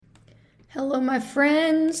Hello, my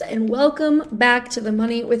friends, and welcome back to the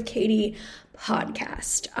Money with Katie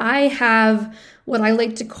podcast. I have what I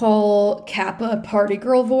like to call Kappa party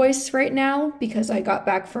girl voice right now because I got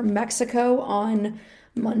back from Mexico on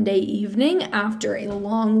Monday evening after a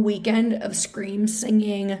long weekend of scream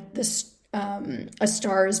singing this A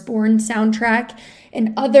Star Is Born soundtrack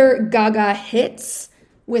and other Gaga hits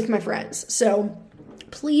with my friends. So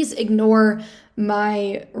please ignore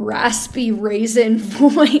my raspy raisin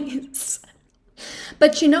voice.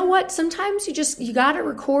 But you know what? Sometimes you got to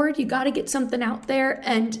record, you got to get something out there.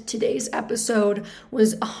 And today's episode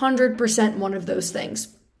was 100% one of those things.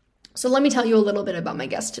 So let me tell you a little bit about my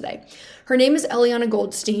guest today. Her name is Eliana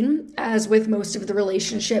Goldstein. As with most of the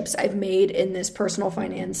relationships I've made in this personal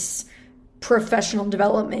finance professional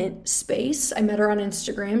development space, I met her on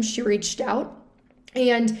Instagram. She reached out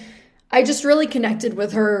and I just really connected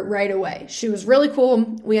with her right away. She was really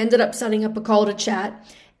cool. We ended up setting up a call to chat.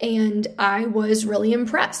 And I was really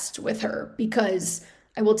impressed with her because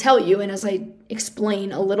I will tell you, and as I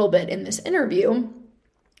explain a little bit in this interview,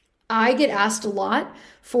 I get asked a lot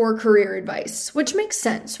for career advice, which makes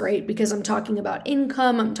sense, right? Because I'm talking about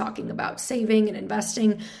income, I'm talking about saving and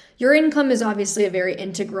investing. Your income is obviously a very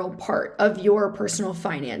integral part of your personal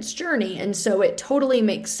finance journey. And so it totally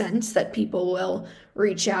makes sense that people will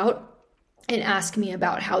reach out and ask me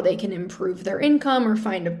about how they can improve their income or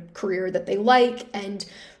find a career that they like. And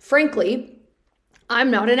frankly,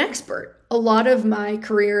 I'm not an expert. A lot of my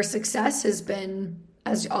career success has been,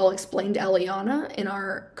 as I'll explain to Eliana in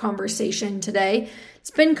our conversation today,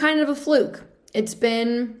 it's been kind of a fluke. It's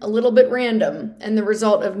been a little bit random and the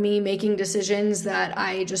result of me making decisions that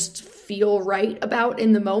I just feel right about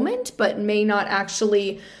in the moment, but may not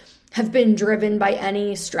actually have been driven by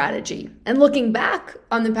any strategy. And looking back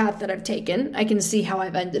on the path that I've taken, I can see how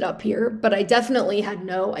I've ended up here, but I definitely had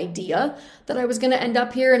no idea that I was going to end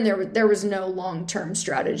up here, and there was no long-term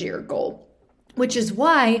strategy or goal, which is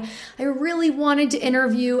why I really wanted to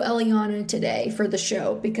interview Eliana today for the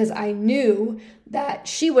show, because I knew that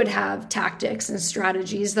she would have tactics and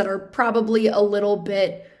strategies that are probably a little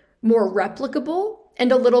bit more replicable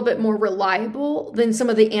and a little bit more reliable than some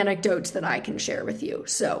of the anecdotes that I can share with you.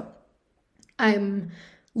 So I'm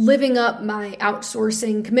living up my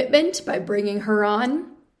outsourcing commitment by bringing her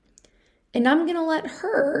on, and I'm going to let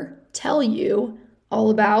her tell you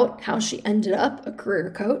all about how she ended up a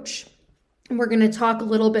career coach. And we're going to talk a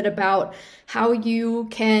little bit about how you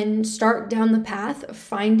can start down the path of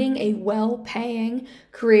finding a well-paying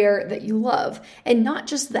career that you love. And not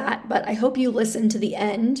just that, but I hope you listen to the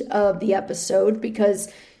end of the episode because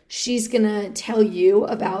she's going to tell you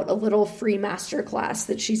about a little free masterclass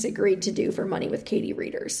that she's agreed to do for Money with Katie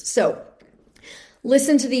readers. So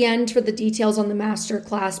listen to the end for the details on the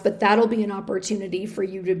masterclass, but that'll be an opportunity for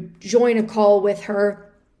you to join a call with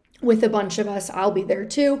her, with a bunch of us. I'll be there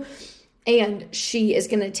too. And she is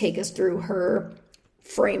going to take us through her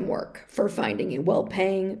framework for finding a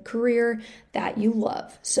well-paying career that you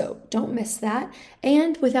love. So don't miss that.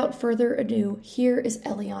 And without further ado, here is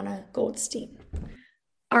Eliana Goldstein.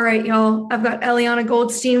 All right, y'all, I've got Eliana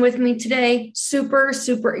Goldstein with me today. Super,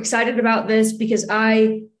 super excited about this because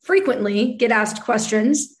I frequently get asked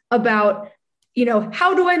questions about,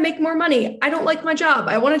 how do I make more money? I don't like my job.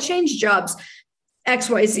 I want to change jobs,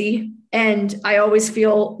 XYZ. And I always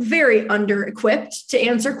feel very under-equipped to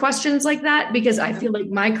answer questions like that because I feel like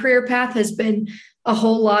my career path has been a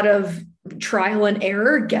whole lot of trial and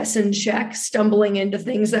error, guess and check, stumbling into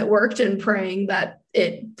things that worked and praying that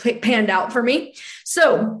it panned out for me.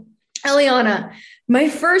 So, Eliana, my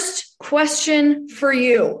first question for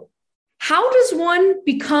you, how does one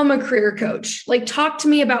become a career coach? Talk to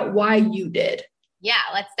me about why you did. Yeah,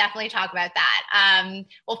 let's definitely talk about that.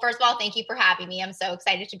 Well, first of all, thank you for having me. I'm so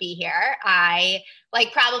excited to be here. I,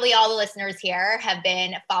 like probably all the listeners here, have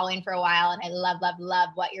been following for a while, and I love, love, love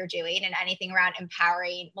what you're doing. And anything around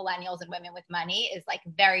empowering millennials and women with money is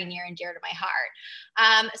very near and dear to my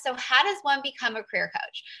heart. So how does one become a career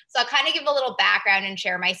coach? So I'll kind of give a little background and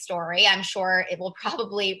share my story. I'm sure it will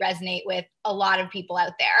probably resonate with a lot of people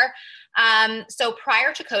out there. So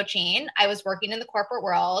prior to coaching, I was working in the corporate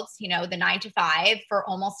world, the 9-to-5 for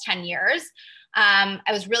almost 10 years. I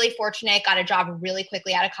was really fortunate, got a job really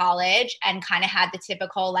quickly out of college and kind of had the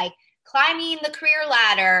typical climbing the career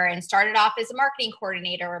ladder and started off as a marketing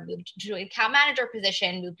coordinator, moved to an account manager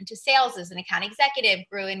position, moved into sales as an account executive,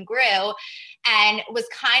 grew and grew, and was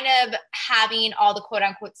kind of having all the quote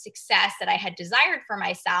unquote success that I had desired for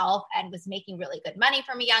myself and was making really good money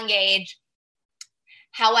from a young age.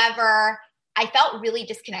 However, I felt really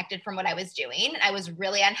disconnected from what I was doing. I was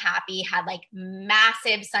really unhappy, had like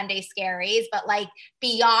massive Sunday scaries, but like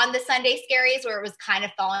beyond the Sunday scaries where it was kind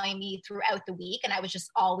of following me throughout the week. And I was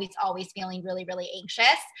just always feeling really, really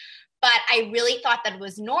anxious. But I really thought that it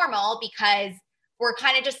was normal because we're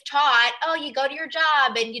kind of just taught, oh, you go to your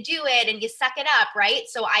job and you do it and you suck it up, right?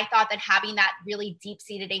 So I thought that having that really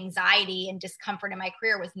deep-seated anxiety and discomfort in my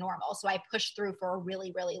career was normal. So I pushed through for a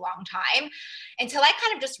really, really long time until I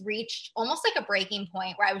kind of just reached almost like a breaking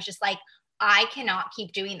point where I was just like, I cannot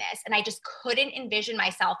keep doing this. And I just couldn't envision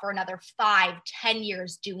myself for another 5-10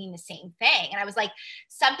 years doing the same thing. And I was like,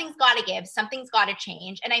 something's got to give, something's got to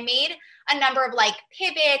change. And I made a number of like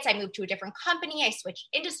pivots. I moved to a different company. I switched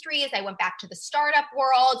industries. I went back to the startup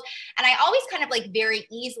world. And I always kind of like very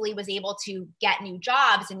easily was able to get new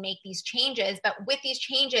jobs and make these changes. But with these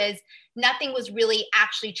changes, nothing was really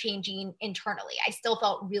actually changing internally. I still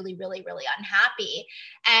felt really, really, really unhappy.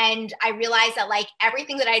 And I realized that like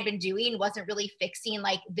everything that I'd been doing wasn't really fixing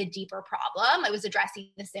like the deeper problem. It was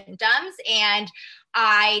addressing the symptoms. And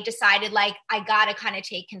I decided like, I got to kind of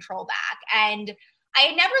take control back. And I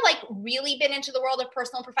had never like really been into the world of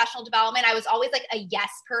personal and professional development. I was always like a yes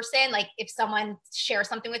person. Like if someone shares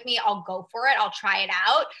something with me, I'll go for it. I'll try it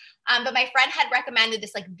out. But my friend had recommended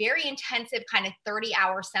this like very intensive kind of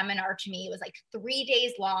 30-hour seminar to me. It was like 3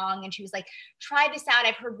 days long. And she was like, try this out.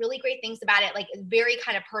 I've heard really great things about it. Like very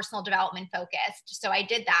kind of personal development focused. So I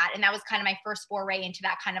did that. And that was kind of my first foray into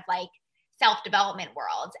that kind of like self-development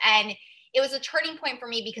world. And it was a turning point for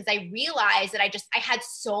me because I realized that I had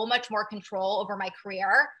so much more control over my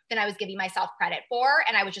career than I was giving myself credit for.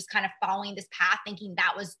 And I was just kind of following this path thinking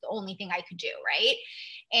that was the only thing I could do, right?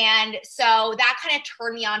 And so that kind of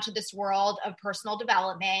turned me onto this world of personal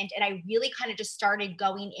development. And I really kind of just started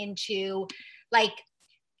going into like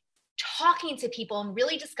talking to people and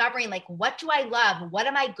really discovering like, what do I love? What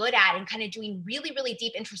am I good at? And kind of doing really, really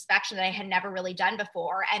deep introspection that I had never really done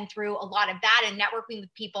before. And through a lot of that and networking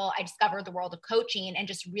with people, I discovered the world of coaching and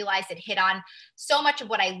just realized it hit on so much of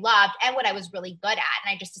what I loved and what I was really good at.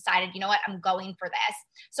 And I just decided, you know what, I'm going for this.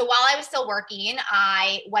 So while I was still working,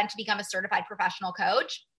 I went to become a certified professional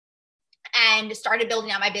coach and started building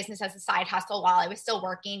out my business as a side hustle while I was still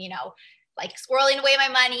working, you know, like squirreling away my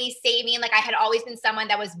money, saving. Like I had always been someone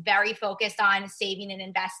that was very focused on saving and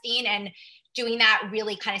investing, and doing that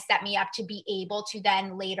really kind of set me up to be able to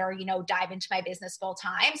then later, you know, dive into my business full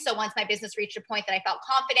time. So once my business reached a point that I felt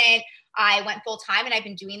confident, I went full time, and I've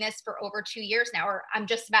been doing this for over 2 years now, or I'm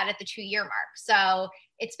just about at the 2-year mark. So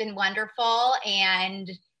it's been wonderful. And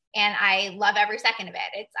I love every second of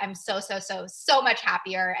it. I'm so much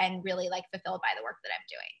happier and really like fulfilled by the work that I'm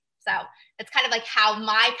doing. So it's kind of like how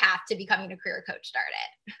my path to becoming a career coach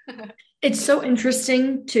started. It's so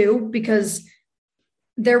interesting too, because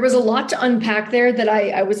there was a lot to unpack there that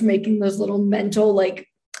I was making those little mental, like,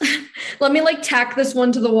 let me like tack this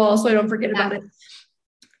one to the wall so I don't forget about it.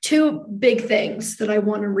 2 big things that I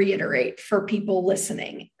want to reiterate for people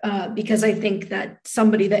listening, because I think that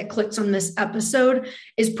somebody that clicks on this episode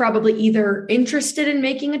is probably either interested in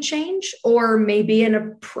making a change or maybe in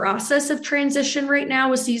a process of transition right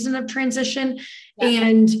now, a season of transition. Yeah.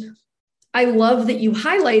 And I love that you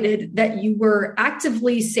highlighted that you were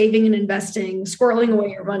actively saving and investing, squirreling away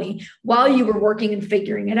your money while you were working and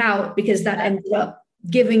figuring it out, because that ended up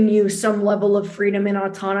giving you some level of freedom and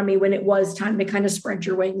autonomy when it was time to kind of spread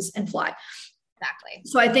your wings and fly. Exactly.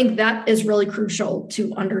 So I think that is really crucial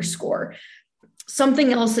to underscore.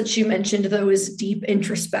 Something else that you mentioned, though, is deep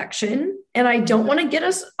introspection. And I don't want to get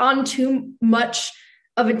us on too much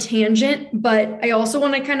of a tangent, but I also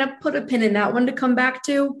want to kind of put a pin in that one to come back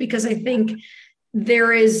to, because I think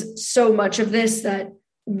there is so much of this that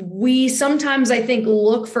we sometimes, I think,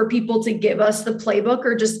 look for people to give us the playbook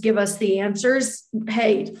or just give us the answers.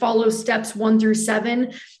 Hey, follow steps 1 through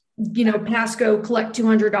 7, you know, pass go, collect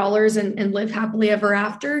 $200 and live happily ever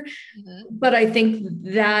after. Mm-hmm. But I think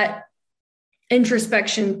that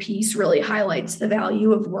introspection piece really highlights the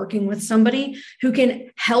value of working with somebody who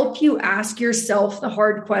can help you ask yourself the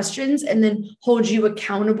hard questions and then hold you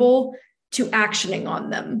accountable to actioning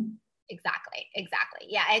on them. Exactly.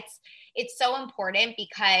 Yeah. It's so important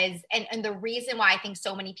because, and the reason why I think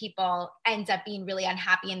so many people end up being really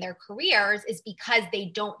unhappy in their careers is because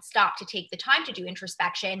they don't stop to take the time to do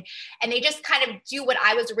introspection. And they just kind of do what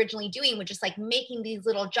I was originally doing, which is like making these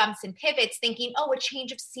little jumps and pivots thinking, oh, a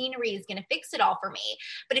change of scenery is going to fix it all for me.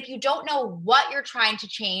 But if you don't know what you're trying to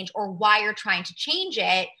change or why you're trying to change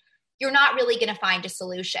it, you're not really going to find a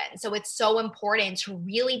solution. So it's so important to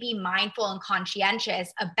really be mindful and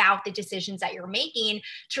conscientious about the decisions that you're making,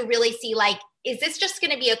 to really see like, is this just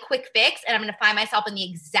going to be a quick fix and I'm going to find myself in the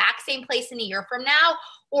exact same place in a year from now?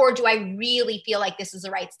 Or do I really feel like this is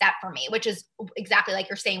the right step for me? Which is exactly like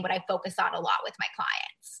you're saying, what I focus on a lot with my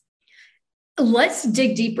clients. Let's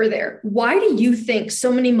dig deeper there. Why do you think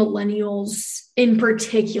so many millennials in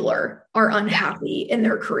particular are unhappy in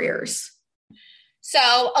their careers? So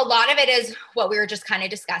a lot of it is what we were just kind of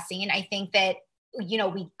discussing. I think that, you know,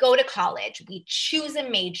 we go to college, we choose a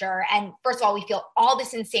major, and first of all, we feel all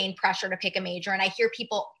this insane pressure to pick a major. And I hear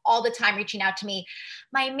people all the time reaching out to me,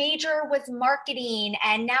 my major was marketing,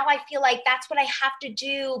 and now I feel like that's what I have to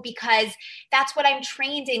do because that's what I'm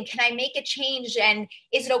trained in. Can I make a change? And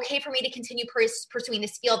is it okay for me to continue pursuing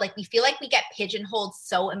this field? Like, we feel like we get pigeonholed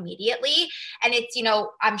so immediately. And it's, you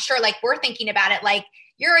know, I'm sure like we're thinking about it like,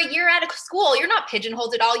 you're a year out of school, you're not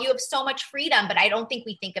pigeonholed at all. You have so much freedom, but I don't think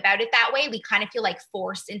we think about it that way. We kind of feel like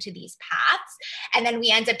forced into these paths. And then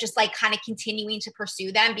we end up just like kind of continuing to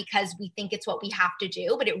pursue them because we think it's what we have to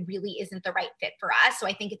do, but it really isn't the right fit for us. So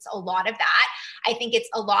I think it's a lot of that. I think it's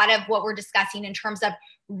a lot of what we're discussing in terms of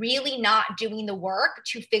really not doing the work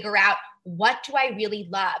to figure out, what do I really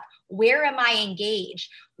love? Where am I engaged?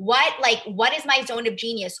 What is my zone of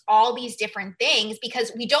genius? All these different things,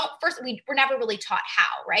 because we're never really taught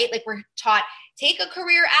how, right? Like, we're taught, take a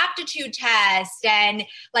career aptitude test and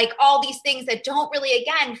like all these things that don't really,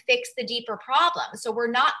 again, fix the deeper problem. So we're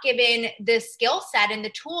not given the skill set and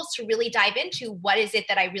the tools to really dive into what is it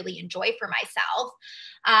that I really enjoy for myself.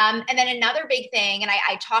 And then another big thing, and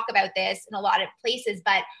I talk about this in a lot of places,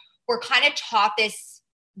 but we're kind of taught this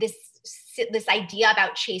idea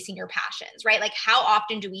about chasing your passions, right? Like, how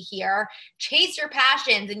often do we hear, chase your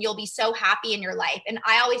passions and you'll be so happy in your life? And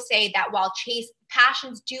I always say that while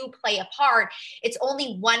passions do play a part, it's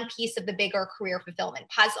only one piece of the bigger career fulfillment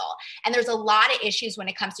puzzle. And there's a lot of issues when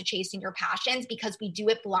it comes to chasing your passions because we do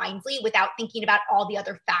it blindly without thinking about all the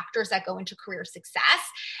other factors that go into career success.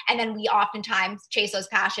 And then we oftentimes chase those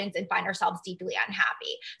passions and find ourselves deeply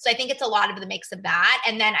unhappy. So I think it's a lot of the mix of that.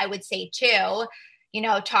 And then I would say too, you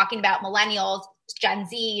know, talking about millennials, Gen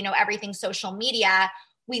Z, you know, everything social media,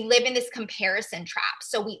 we live in this comparison trap.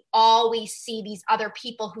 So we always see these other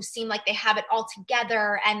people who seem like they have it all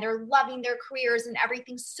together and they're loving their careers and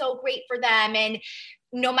everything's so great for them. And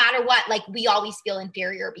no matter what, like, we always feel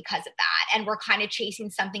inferior because of that. And we're kind of chasing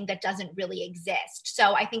something that doesn't really exist.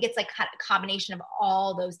 So I think it's like kind of a combination of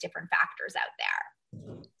all those different factors out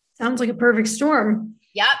there. Sounds like a perfect storm.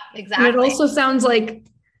 Yep, exactly. And it also sounds like,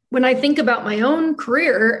 when I think about my own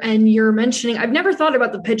career and you're mentioning, I've never thought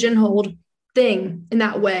about the pigeonholed thing in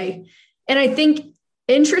that way. And I think,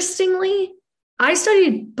 interestingly, I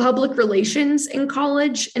studied public relations in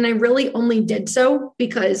college, and I really only did so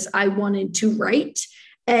because I wanted to write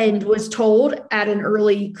and was told at an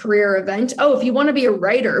early career event, oh, if you want to be a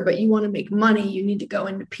writer, but you want to make money, you need to go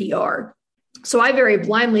into PR. So I very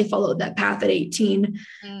blindly followed that path at 18,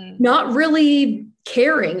 not really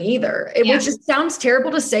caring either. Which just sounds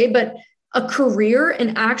terrible to say, but a career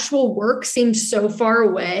and actual work seemed so far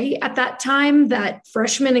away at that time that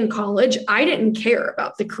freshman in college, I didn't care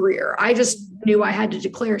about the career. I just knew I had to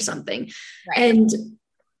declare something. Right.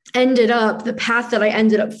 And the path that I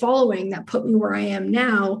ended up following that put me where I am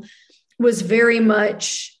now was very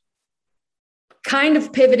much kind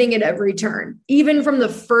of pivoting at every turn, even from the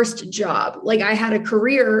first job. Like, I had a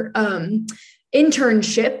career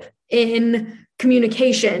internship in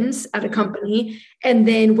communications at a company, and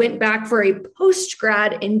then went back for a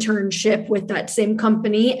post-grad internship with that same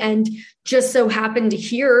company. And just so happened to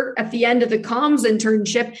hear at the end of the comms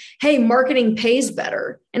internship, hey, marketing pays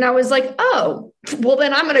better. And I was like, oh, well,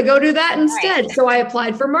 then I'm going to go do that instead. Right. So I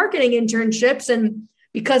applied for marketing internships. And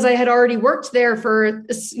because I had already worked there for,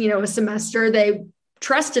 a semester, they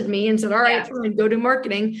trusted me and said, all right, fine, go do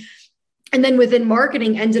marketing. And then within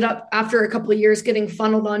marketing, ended up after a couple of years getting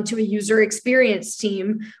funneled onto a user experience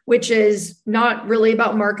team, which is not really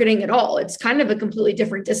about marketing at all. It's kind of a completely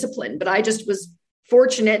different discipline, but I just was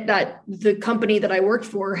fortunate that the company that I worked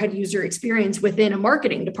for had user experience within a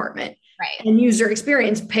marketing department. Right. And user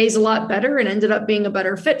experience pays a lot better and ended up being a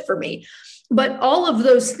better fit for me. But all of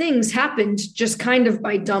those things happened just kind of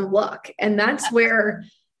by dumb luck. And that's where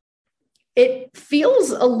it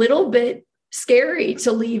feels a little bit scary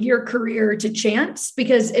to leave your career to chance,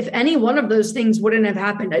 because if any one of those things wouldn't have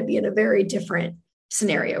happened, I'd be in a very different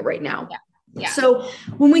scenario right now. Yeah. So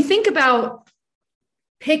when we think about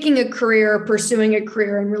picking a career, pursuing a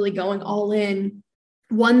career, and really going all in,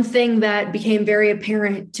 one thing that became very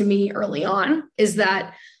apparent to me early on is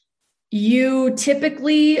that you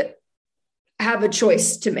typically have a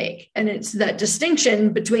choice to make. And it's that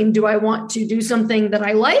distinction between, do I want to do something that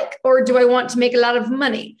I like, or do I want to make a lot of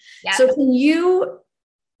money? Yeah. So can you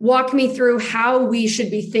walk me through how we should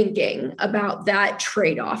be thinking about that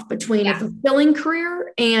trade-off between a fulfilling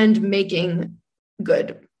career and making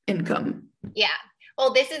good income. Yeah.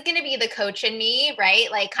 Well, this is going to be the coach in me, right?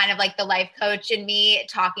 Like kind of like the life coach in me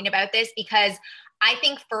talking about this, because I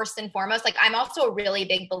think first and foremost, like I'm also a really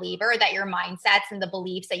big believer that your mindsets and the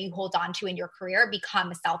beliefs that you hold on to in your career become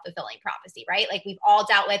a self-fulfilling prophecy, right? Like we've all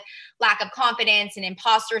dealt with lack of confidence and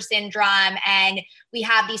imposter syndrome, and we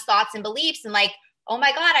have these thoughts and beliefs, and like, oh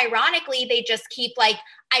my God, ironically, they just keep like,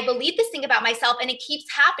 I believe this thing about myself and it keeps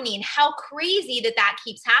happening. How crazy that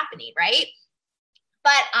keeps happening, right?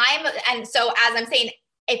 And so as I'm saying,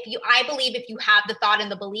 I believe if you have the thought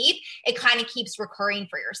and the belief, it kind of keeps recurring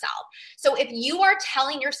for yourself. So if you are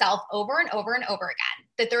telling yourself over and over and over again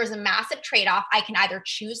that there is a massive trade-off, I can either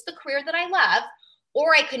choose the career that I love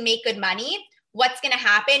or I could make good money, what's going to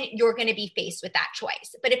happen? You're going to be faced with that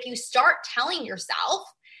choice. But if you start telling yourself,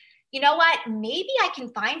 you know what, maybe I can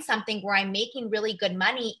find something where I'm making really good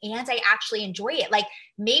money and I actually enjoy it. Like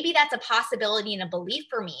maybe that's a possibility and a belief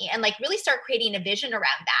for me, and like really start creating a vision around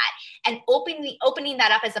that and opening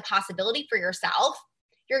that up as a possibility for yourself.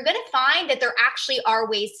 You're going to find that there actually are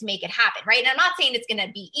ways to make it happen, right? And I'm not saying it's going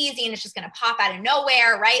to be easy and it's just going to pop out of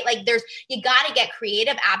nowhere, right? Like you got to get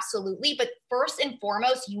creative, absolutely. But first and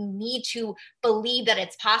foremost, you need to believe that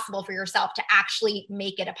it's possible for yourself to actually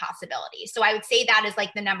make it a possibility. So I would say that is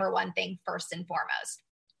like the number one thing first and foremost.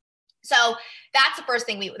 So that's the first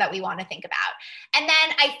thing that we want to think about. And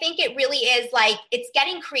then I think it really is like, it's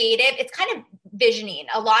getting creative. It's kind of visioning,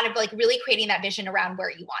 a lot of like really creating that vision around where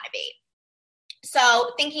you want to be.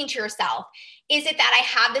 So thinking to yourself, is it that I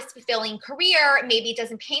have this fulfilling career? Maybe it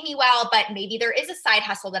doesn't pay me well, but maybe there is a side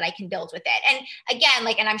hustle that I can build with it. And again,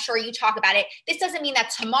 like, and I'm sure you talk about it, this doesn't mean that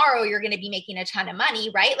tomorrow you're going to be making a ton of money,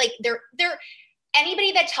 right? Like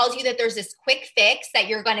anybody that tells you that there's this quick fix that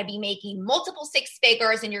you're going to be making multiple six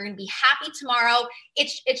figures and you're going to be happy tomorrow,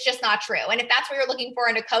 it's just not true. And if that's what you're looking for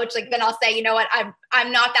in a coach, like then I'll say, you know what,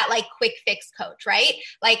 I'm not that like quick fix coach, right?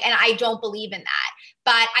 Like, and I don't believe in that.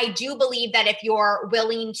 But I do believe that if you're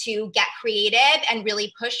willing to get creative and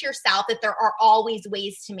really push yourself, that there are always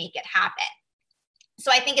ways to make it happen.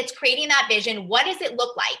 So I think it's creating that vision. What does it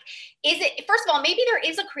look like? Is it, first of all, maybe there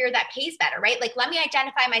is a career that pays better, right? Like, let me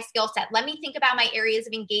identify my skill set. Let me think about my areas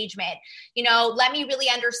of engagement. You know, let me really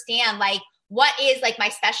understand like, what is like my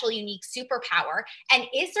special, unique superpower? And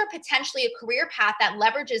is there potentially a career path that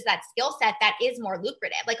leverages that skill set that is more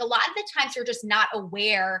lucrative? Like a lot of the times you're just not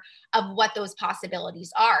aware of what those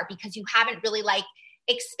possibilities are because you haven't really like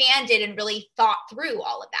expanded and really thought through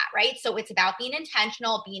all of that, right? So it's about being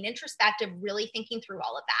intentional, being introspective, really thinking through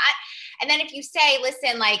all of that. And then if you say,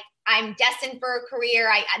 listen, like I'm destined for a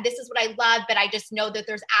career, this is what I love, but I just know that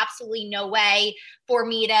there's absolutely no way for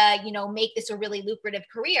me to, you know, make this a really lucrative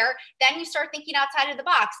career, then you start thinking outside of the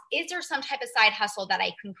box. Is there some type of side hustle that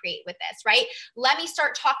I can create with this, right? Let me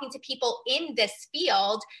start talking to people in this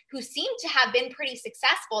field who seem to have been pretty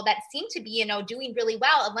successful, that seem to be, you know, doing really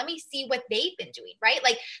well. And let me see what they've been doing, right?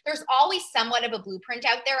 Like there's always somewhat of a blueprint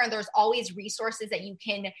out there, and there's always resources that you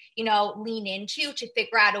can, you know, lean into to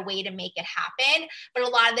figure out a way to make it happen. But a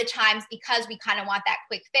lot of the times, because we kind of want that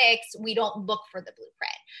quick fix, we don't look for the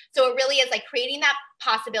blueprint. So it really is like creating that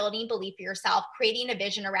possibility and belief for yourself, creating a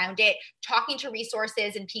vision around it, talking to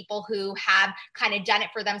resources and people who have kind of done it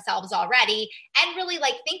for themselves already, and really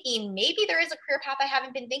like thinking maybe there is a career path I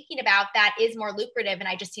haven't been thinking about that is more lucrative, and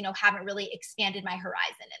I just, you know, haven't really expanded my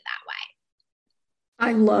horizon in that way.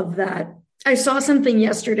 I love that. I saw something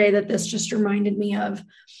yesterday that this just reminded me of,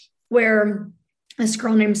 where this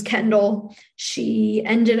girl named Kendall, she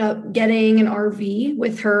ended up getting an RV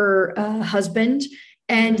with her husband,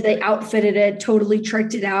 and they outfitted it, totally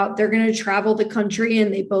tricked it out. They're going to travel the country,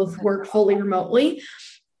 and they both work fully remotely.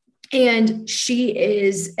 And she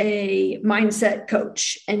is a mindset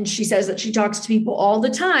coach. And she says that she talks to people all the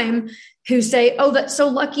time who say, oh, that's so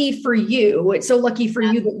lucky for you. It's so lucky for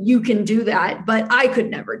you that you can do that, but I could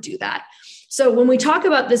never do that. So when we talk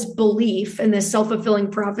about this belief and this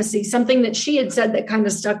self-fulfilling prophecy, something that she had said that kind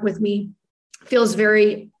of stuck with me, feels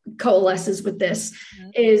very coalesces with this,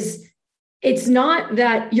 is it's not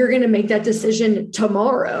that you're going to make that decision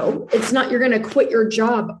tomorrow. It's not you're going to quit your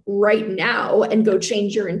job right now and go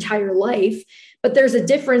change your entire life. But there's a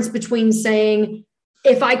difference between saying,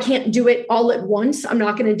 if I can't do it all at once, I'm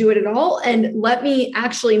not going to do it at all. And let me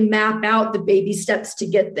actually map out the baby steps to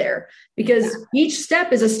get there, because each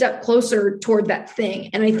step is a step closer toward that thing.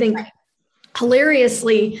 And I think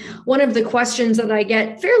hilariously, one of the questions that I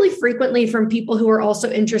get fairly frequently from people who are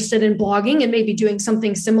also interested in blogging and maybe doing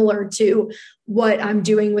something similar to what I'm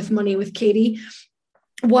doing with Money with Katie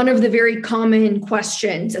one of the very common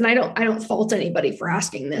questions, and I don't fault anybody for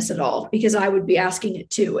asking this at all, because I would be asking it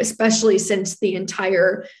too, especially since the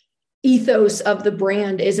entire ethos of the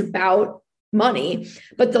brand is about money.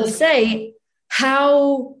 But they'll say,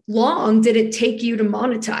 how long did it take you to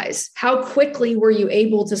monetize? How quickly were you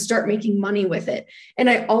able to start making money with it? And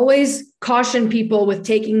I always caution people with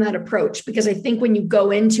taking that approach, because I think when you go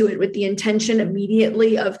into it with the intention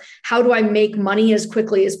immediately of how do I make money as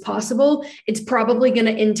quickly as possible, it's probably going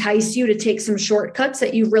to entice you to take some shortcuts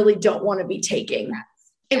that you really don't want to be taking.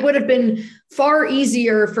 It would have been far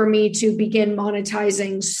easier for me to begin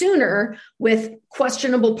monetizing sooner with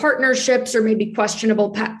questionable partnerships or maybe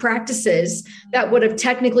questionable practices that would have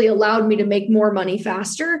technically allowed me to make more money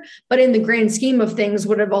faster, but in the grand scheme of things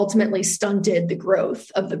would have ultimately stunted the growth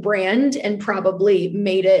of the brand and probably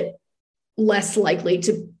made it less likely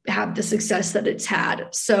to have the success that it's had.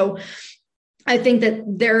 So I think that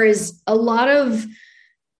there is a lot of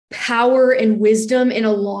power and wisdom in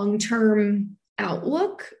a long-term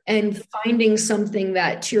outlook and finding something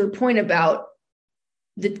that, to your point about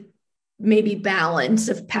the maybe balance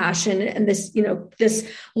of passion and this, this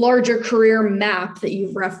larger career map that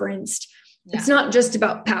you've referenced. Yeah. It's not just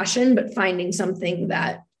about passion, but finding something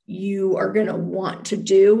that you are going to want to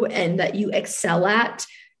do and that you excel at,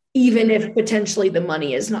 even if potentially the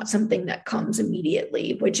money is not something that comes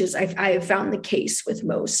immediately, which is, I have found the case with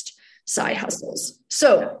most side hustles.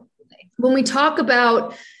 So when we talk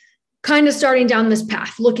about kind of starting down this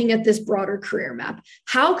path, looking at this broader career map,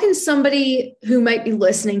 how can somebody who might be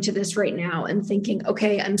listening to this right now and thinking,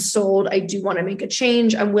 okay, I'm sold, I do want to make a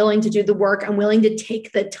change, I'm willing to do the work, I'm willing to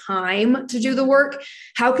take the time to do the work,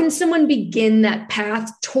 how can someone begin that path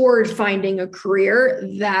toward finding a career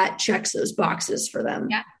that checks those boxes for them?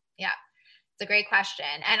 Yeah. It's a great question.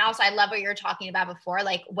 And also, I love what you were talking about before,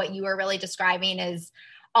 like what you were really describing is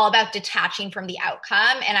all about detaching from the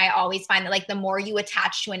outcome. And I always find that like the more you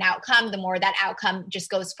attach to an outcome, the more that outcome just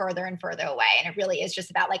goes further and further away. And it really is just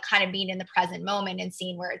about like kind of being in the present moment and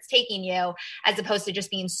seeing where it's taking you, as opposed to just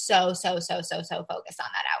being so focused on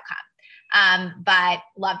that outcome. But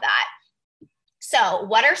love that. So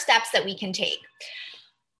what are steps that we can take?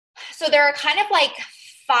 So there are kind of like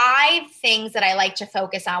 5 things that I like to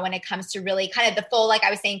focus on when it comes to really kind of the full, like I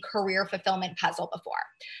was saying, career fulfillment puzzle before.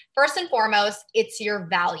 First and foremost, it's your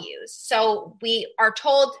values. So we are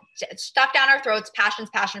told to stuff down our throats,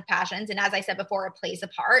 passions. And as I said before, it plays a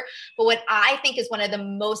part. But what I think is one of the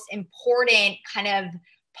most important kind of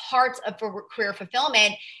parts of career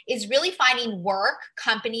fulfillment is really finding work,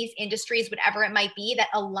 companies, industries, whatever it might be, that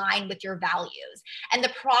align with your values. And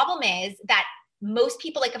the problem is that most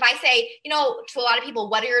people, like if I say, to a lot of people,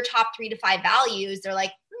 what are your top 3 to 5 values? They're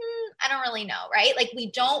like, I don't really know, right? Like we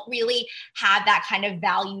don't really have that kind of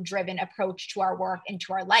value-driven approach to our work and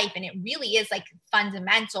to our life. And it really is like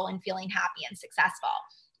fundamental in feeling happy and successful.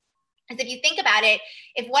 Because if you think about it,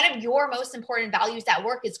 if one of your most important values at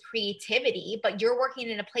work is creativity, but you're working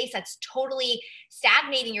in a place that's totally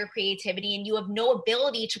stagnating your creativity and you have no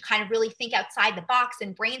ability to kind of really think outside the box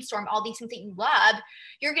and brainstorm all these things that you love,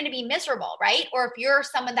 you're going to be miserable, right? Or if you're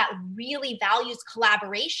someone that really values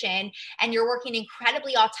collaboration and you're working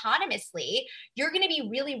incredibly autonomously, you're going to be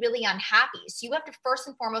really, really unhappy. So you have to first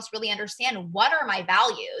and foremost really understand, what are my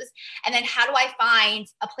values? And then how do I find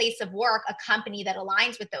a place of work, a company that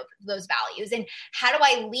aligns with those values? And how do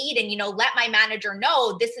I lead and, let my manager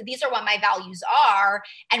know these are what my values are,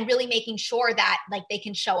 and really making sure that like they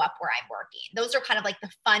can show up where I'm working. Those are kind of like the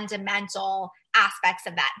fundamental aspects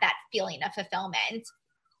of that feeling of fulfillment.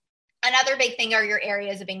 Another big thing are your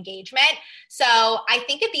areas of engagement. So I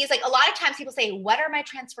think of these, like a lot of times people say, what are my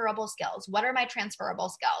transferable skills? What are my transferable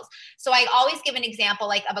skills? So I always give an example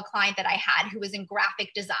like of a client that I had who was in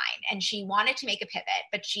graphic design, and she wanted to make a pivot,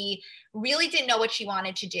 but she really didn't know what she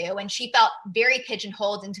wanted to do. And she felt very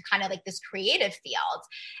pigeonholed into kind of like this creative field.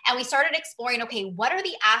 And we started exploring, okay, what are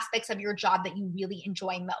the aspects of your job that you really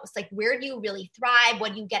enjoy most? Like, where do you really thrive?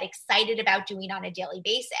 What do you get excited about doing on a daily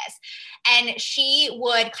basis? And she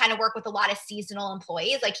would kind of work with a lot of seasonal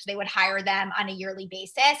employees, like so they would hire them on a yearly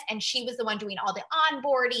basis. And she was the one doing all the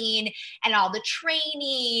onboarding and all the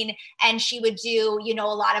training. And she would do, a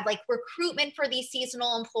lot of like recruitment for these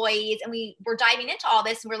seasonal employees. And we were diving into all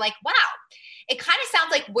this and we're like, wow, it kind of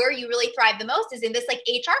sounds like where you really thrive the most is in this like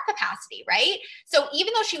HR capacity, right? So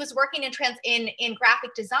even though she was working in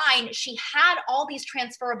graphic design, she had all these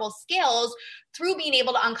transferable skills through being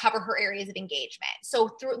able to uncover her areas of engagement. So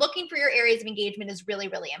through looking for your areas of engagement is really,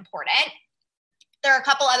 really important. there are a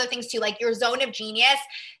couple other things too, like your zone of genius.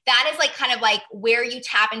 That is like kind of like where you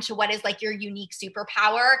tap into what is like your unique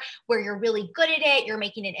superpower, where you're really good at it. You're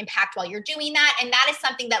making an impact while you're doing that. And that is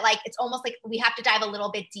something that like, it's almost like we have to dive a little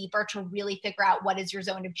bit deeper to really figure out what is your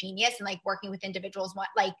zone of genius, and like working with individuals,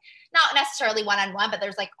 like not necessarily one-on-one, but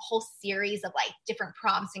there's like a whole series of like different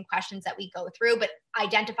prompts and questions that we go through, but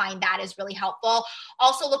identifying that is really helpful.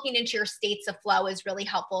 Also looking into your states of flow is really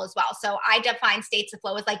helpful as well. So I define states of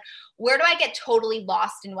flow as like, where do I get totally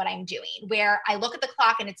lost in what I'm doing? Where I look at the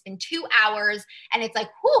clock and it's been 2 hours and it's like,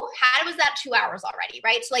 whew, how was that 2 hours already,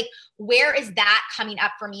 right? So like, where is that coming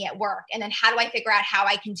up for me at work? And then how do I figure out how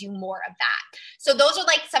I can do more of that? So those are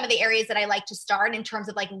like some of the areas that I like to start in terms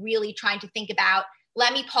of like really trying to think about,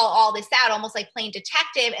 let me pull all this out, almost like playing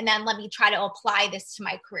detective, and then let me try to apply this to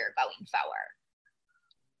my career going forward.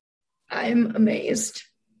 I'm amazed.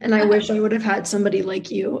 And I wish I would have had somebody like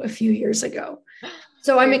you a few years ago.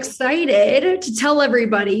 So I'm excited to tell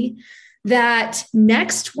everybody that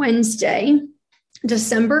next Wednesday,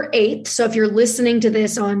 December 8th. So if you're listening to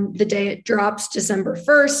this on the day it drops, December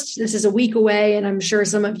 1st, this is a week away, and I'm sure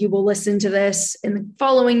some of you will listen to this in the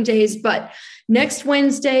following days, but next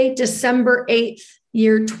Wednesday, December 8th,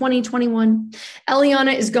 year 2021,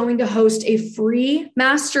 Eliana is going to host a free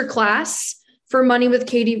masterclass for Money with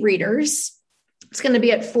Katie readers. It's going to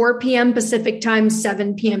be at 4 p.m. Pacific time,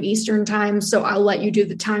 7 p.m. Eastern time. So I'll let you do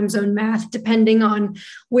the time zone math depending on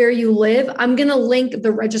where you live. I'm going to link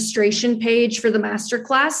the registration page for the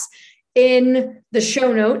masterclass in the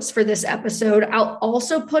show notes for this episode. I'll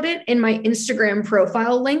also put it in my Instagram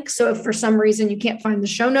profile link. So if for some reason you can't find the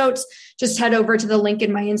show notes, just head over to the link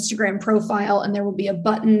in my Instagram profile and there will be a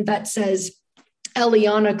button that says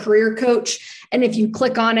Eliana Career Coach. And if you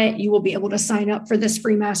click on it, you will be able to sign up for this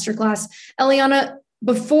free masterclass. Eliana,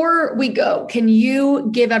 before we go, can you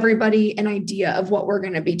give everybody an idea of what we're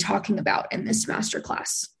going to be talking about in this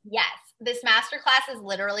masterclass? Yes. This masterclass is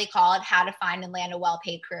literally called How to Find and Land a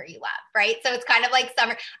Well-Paid Career You Love, right? So it's kind of like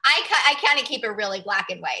summer. I kind of keep it really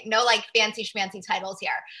black and white. No like fancy schmancy titles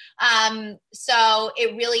here. So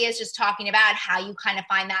it really is just talking about how you kind of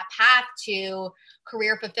find that path to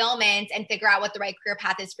career fulfillment and figure out what the right career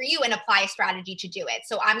path is for you and apply a strategy to do it.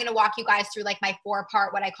 So I'm going to walk you guys through like my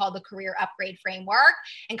 4-part, what I call the career upgrade framework,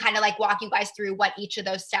 and kind of like walk you guys through what each of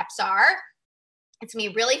those steps are. It's going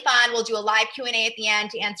to be really fun. We'll do a live Q&A at the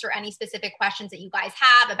end to answer any specific questions that you guys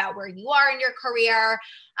have about where you are in your career.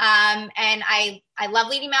 And I love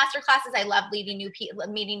leading masterclasses. I love meeting new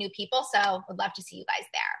people. So would love to see you guys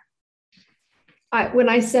there. When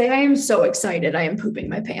I say I am so excited, I am pooping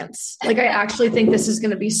my pants. Like, I actually think this is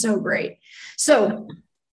going to be so great. So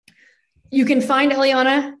you can find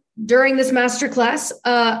Eliana during this masterclass.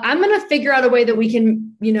 I'm going to figure out a way that we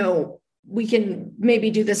can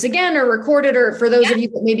maybe do this again or record it. Or for those of you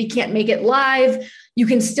that maybe can't make it live, you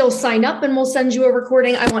can still sign up and we'll send you a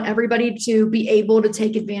recording. I want everybody to be able to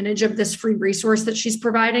take advantage of this free resource that she's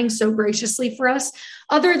providing so graciously for us.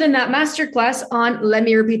 Other than that masterclass on, let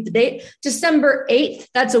me repeat the date, December 8th,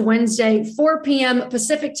 that's a Wednesday, 4 p.m.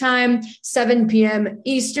 Pacific time, 7 p.m.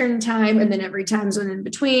 Eastern time, and then every time zone in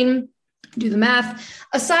between. Do the math.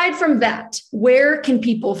 Aside from that, where can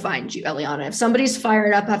people find you, Eliana? If somebody's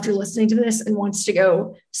fired up after listening to this and wants to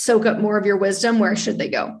go soak up more of your wisdom, where should they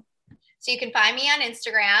go? So you can find me on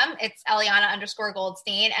Instagram. It's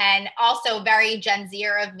Eliana_Goldstein. And also very Gen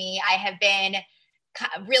Zer of me, I have been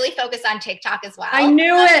really focused on TikTok as well. I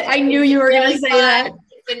knew it. I knew you were going to say that.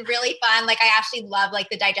 It's been really fun. Like, I actually love like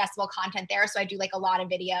the digestible content there. So I do like a lot of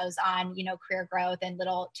videos on, career growth and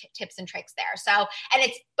little tips and tricks there. So, and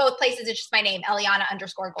it's both places. It's just my name,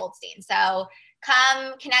 Eliana_Goldstein. So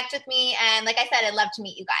come connect with me. And like I said, I'd love to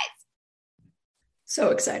meet you guys.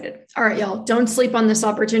 So excited. All right, y'all, don't sleep on this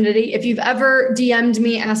opportunity. If you've ever DM'd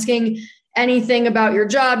me asking anything about your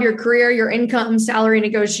job, your career, your income, salary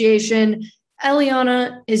negotiation,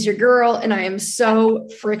 Eliana is your girl. And I am so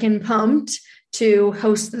freaking pumped to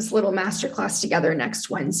host this little masterclass together next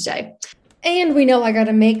Wednesday. And we know I got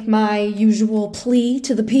to make my usual plea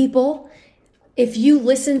to the people. If you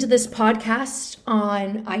listen to this podcast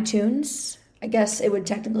on iTunes, I guess it would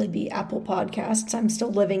technically be Apple Podcasts. I'm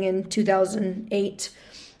still living in 2008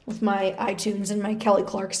 with my iTunes and my Kelly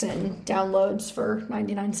Clarkson downloads for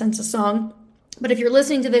 99 cents a song. But if you're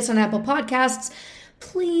listening to this on Apple Podcasts,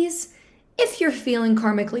 please, if you're feeling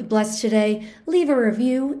karmically blessed today, leave a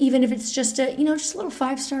review, even if it's just a little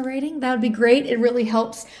 5-star rating. That would be great. It really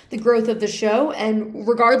helps the growth of the show. And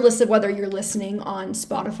regardless of whether you're listening on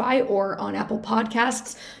Spotify or on Apple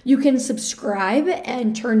Podcasts, you can subscribe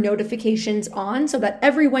and turn notifications on so that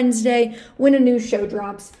every Wednesday when a new show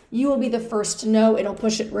drops, you will be the first to know. It'll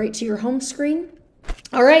push it right to your home screen.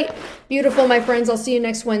 All right, beautiful, my friends. I'll see you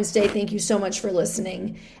next Wednesday. Thank you so much for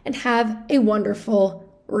listening, and have a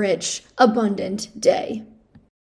wonderful, rich, abundant day.